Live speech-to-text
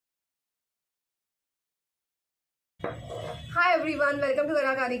everyone, welcome to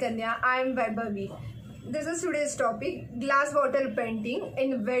Kalakaari Kanya. I am Vaibhavi. This is today's topic, glass bottle painting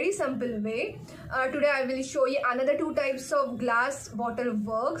in a very simple way. Today I will show you another two types of glass bottle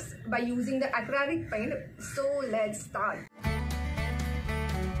works by using the acrylic paint. So let's start.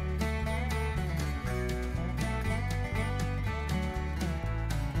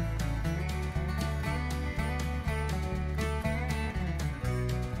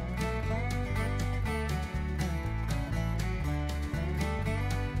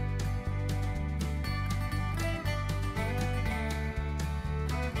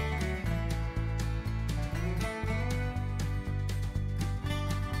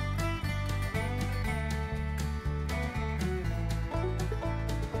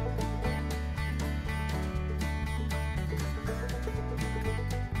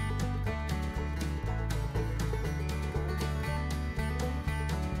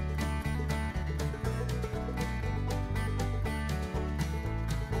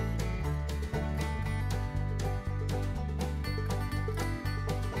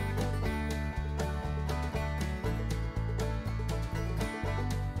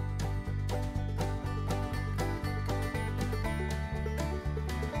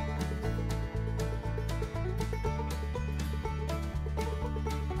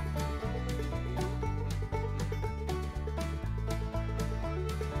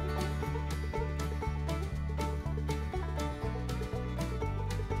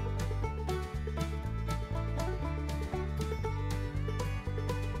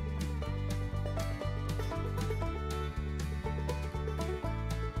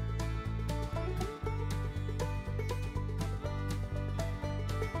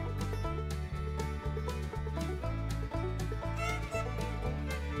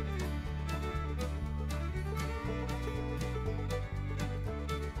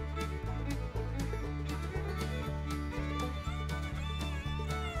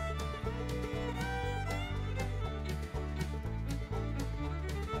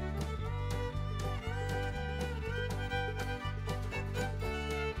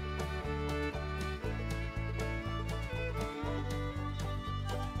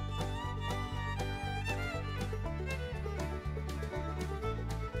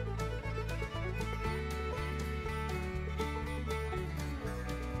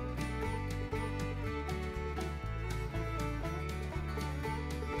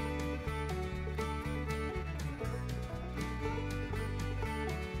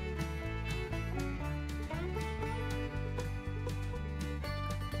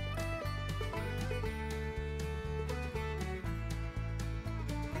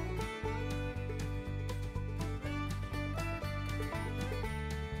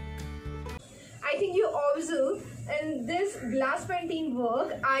 I think you observe in this glass painting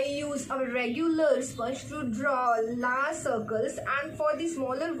work, I use a regular sponge to draw large circles, and for the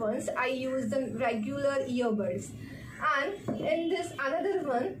smaller ones, I use the regular earbuds. And in this another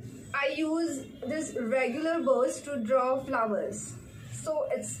one, I use this regular burrs to draw flowers. So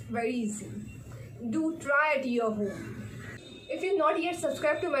it's very easy. Do try at your home. If you're not yet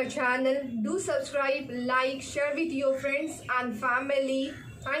subscribed to my channel, do subscribe, like, share with your friends and family.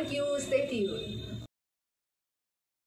 Thank you. Stay tuned.